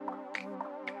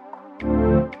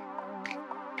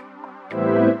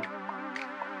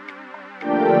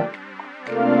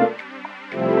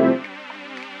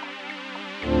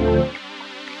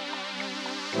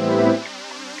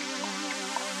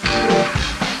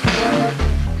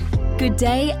Good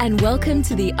day and welcome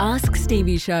to the Ask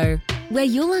Stevie Show, where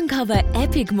you'll uncover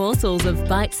epic morsels of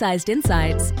bite-sized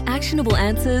insights, actionable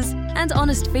answers, and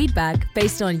honest feedback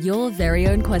based on your very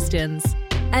own questions.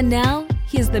 And now,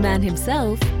 here's the man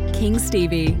himself, King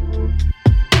Stevie.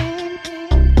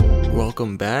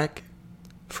 Welcome back,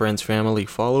 friends, family,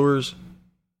 followers,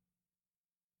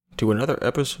 to another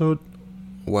episode.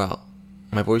 Wow,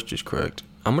 my voice just cracked.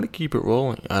 I'm going to keep it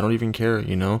rolling. I don't even care,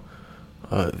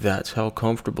 that's how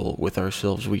comfortable with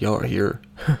ourselves we are here.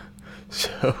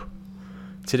 So,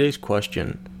 today's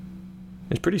question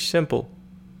is pretty simple.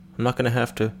 I'm not going to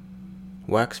have to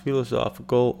wax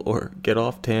philosophical or get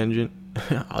off tangent.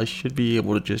 I should be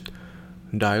able to just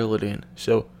dial it in.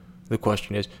 So, the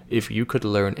question is, if you could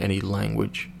learn any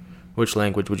language, which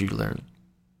language would you learn?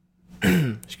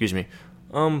 Excuse me.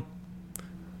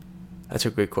 That's a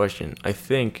great question. I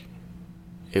think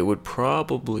it would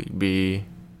probably be,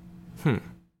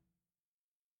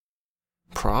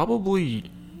 probably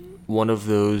one of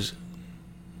those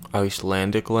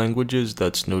Icelandic languages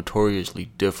that's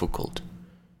notoriously difficult.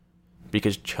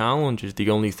 Because challenge is the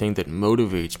only thing that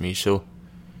motivates me, so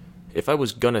if I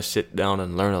was gonna sit down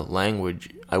and learn a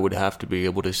language, I would have to be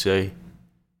able to say,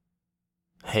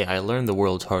 hey, I learned the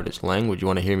world's hardest language, you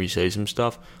want to hear me say some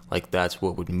stuff? Like, that's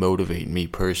what would motivate me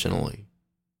personally.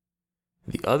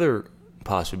 The other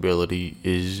possibility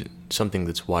is something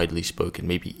that's widely spoken,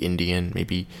 maybe Indian,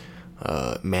 maybe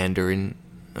Mandarin,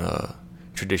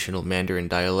 traditional Mandarin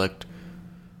dialect,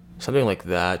 something like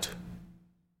that.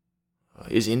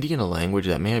 Is Indian a language?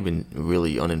 That may have been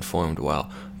really uninformed.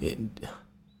 Wow.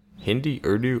 Hindi,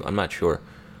 Urdu? I'm not sure.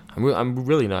 I'm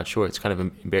really not sure. It's kind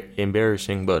of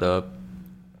embarrassing, but I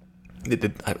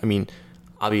mean,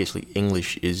 obviously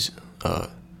English is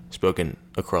spoken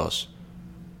across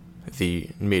the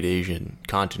mid-Asian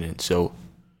continent, so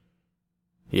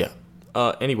yeah.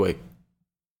 Anyway,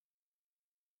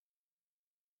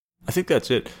 I think that's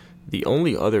it. The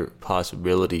only other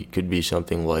possibility could be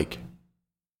something like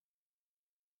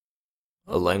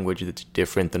a language that's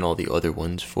different than all the other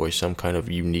ones for some kind of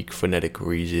unique phonetic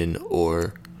reason,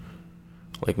 or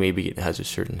like maybe it has a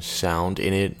certain sound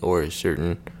in it or a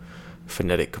certain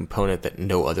phonetic component that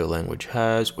no other language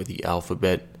has, or the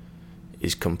alphabet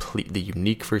is completely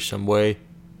unique for some way.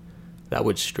 That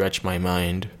would stretch my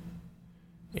mind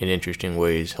in interesting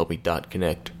ways, help me dot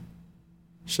connect.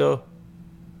 So,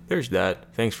 there's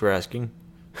that. Thanks for asking.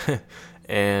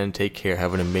 And take care.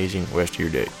 Have an amazing rest of your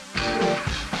day.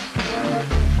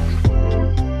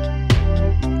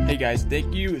 Hey guys,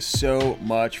 thank you so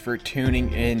much for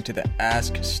tuning in to the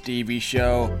Ask Stevie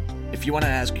Show. If you want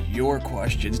to ask your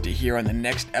questions to hear on the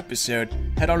next episode,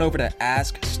 head on over to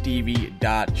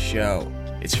askstevie.show.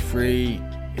 It's free,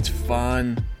 it's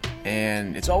fun,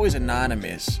 and it's always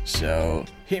anonymous, so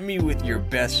hit me with your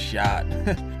best shot.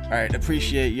 Alright,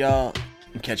 appreciate y'all,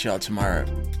 and catch y'all tomorrow.